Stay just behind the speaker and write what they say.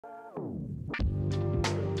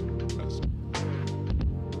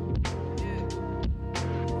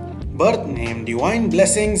Birth name Divine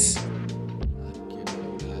Blessings,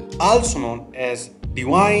 also known as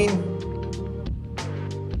Divine.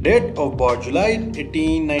 Date of birth July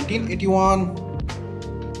 18, 1981.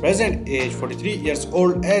 Present age 43 years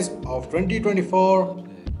old as of 2024.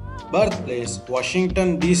 Birthplace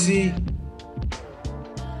Washington DC.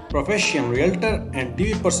 Profession Realtor and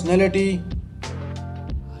TV personality.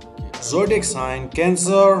 Zodiac sign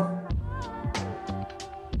Cancer.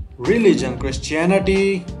 Religion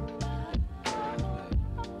Christianity.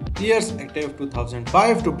 Years active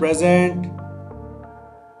 2005 to present.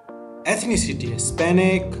 Ethnicity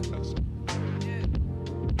Hispanic.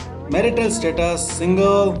 Marital status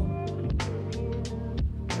single.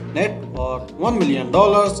 Net worth $1 million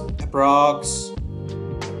approx.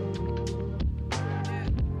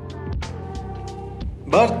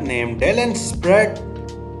 Birth name Dalen Spratt,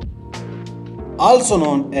 also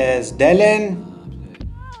known as Dalen.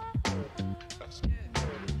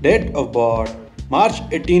 Date of birth March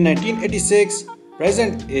 18, 1986.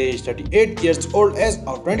 Present age 38 years old as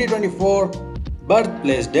of 2024.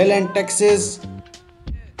 Birthplace Dalen, Texas.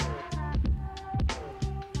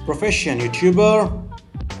 Profession YouTuber.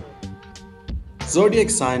 Zodiac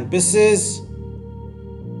sign Pisces.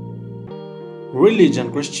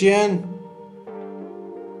 Religion Christian.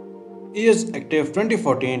 Years active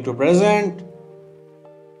 2014 to present.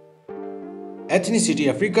 Ethnicity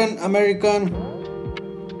African American.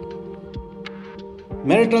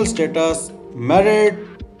 Marital status married.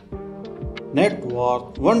 Net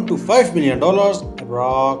worth $1 to $5 million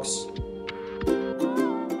approx.